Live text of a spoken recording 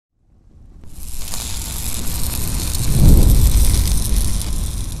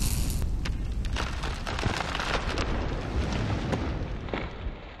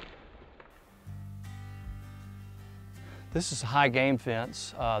This is a high game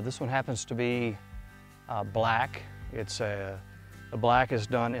fence. This one happens to be black. The black is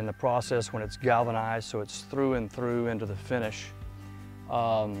done in the process when it's galvanized, so it's through and through into the finish.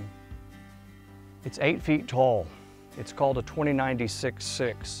 It's 8 feet tall. It's called a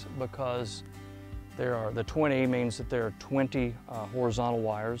 2096-6 because the 20 means that there are 20 horizontal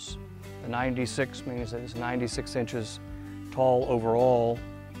wires. The 96 means that it's 96 inches tall overall.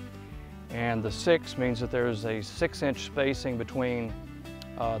 And the 6 means that there's a 6-inch spacing between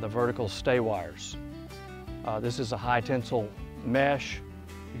the vertical stay wires. This is a high tensile mesh.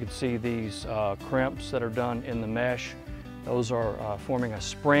 You can see these crimps that are done in the mesh. Those are forming a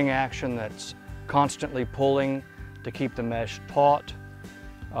spring action that's constantly pulling to keep the mesh taut.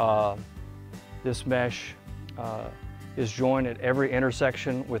 This mesh is joined at every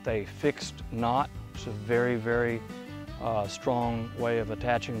intersection with a fixed knot. It's a very, very strong way of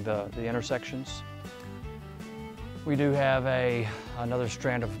attaching the intersections. We do have another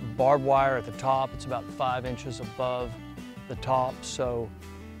strand of barbed wire at the top. It's about 5 inches above the top, so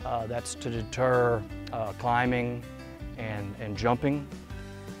that's to deter climbing and jumping.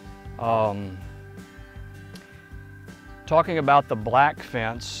 Talking about the black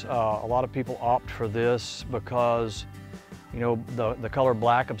fence, a lot of people opt for this because the color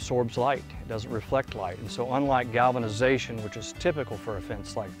black absorbs light. It doesn't reflect light. And so unlike galvanization, which is typical for a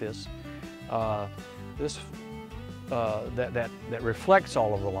fence like this, that reflects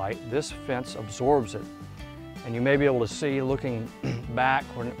all of the light, this fence absorbs it. And you may be able to see, looking back,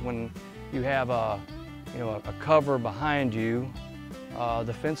 when you have a cover behind you,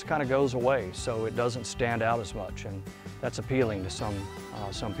 the fence kind of goes away, so it doesn't stand out as much, and that's appealing to some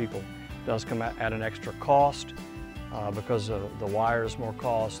people. It does come at an extra cost because of the wire is more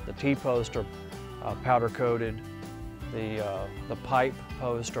cost. The T-posts are powder coated. The pipe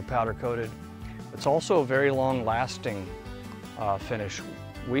posts are powder coated. It's also a very long lasting finish.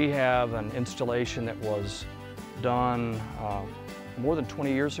 We have an installation that was done more than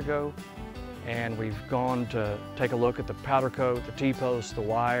 20 years ago, and we've gone to take a look at the powder coat, the T-post, the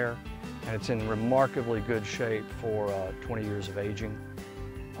wire, and it's in remarkably good shape for 20 years of aging.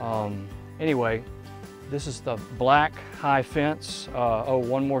 Anyway, this is the black high fence.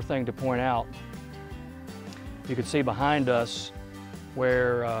 One more thing to point out. You can see behind us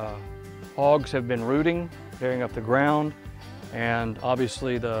where hogs have been rooting, tearing up the ground, and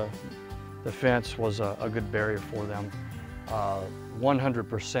obviously the fence was a good barrier for them.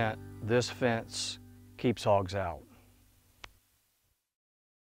 100% this fence keeps hogs out.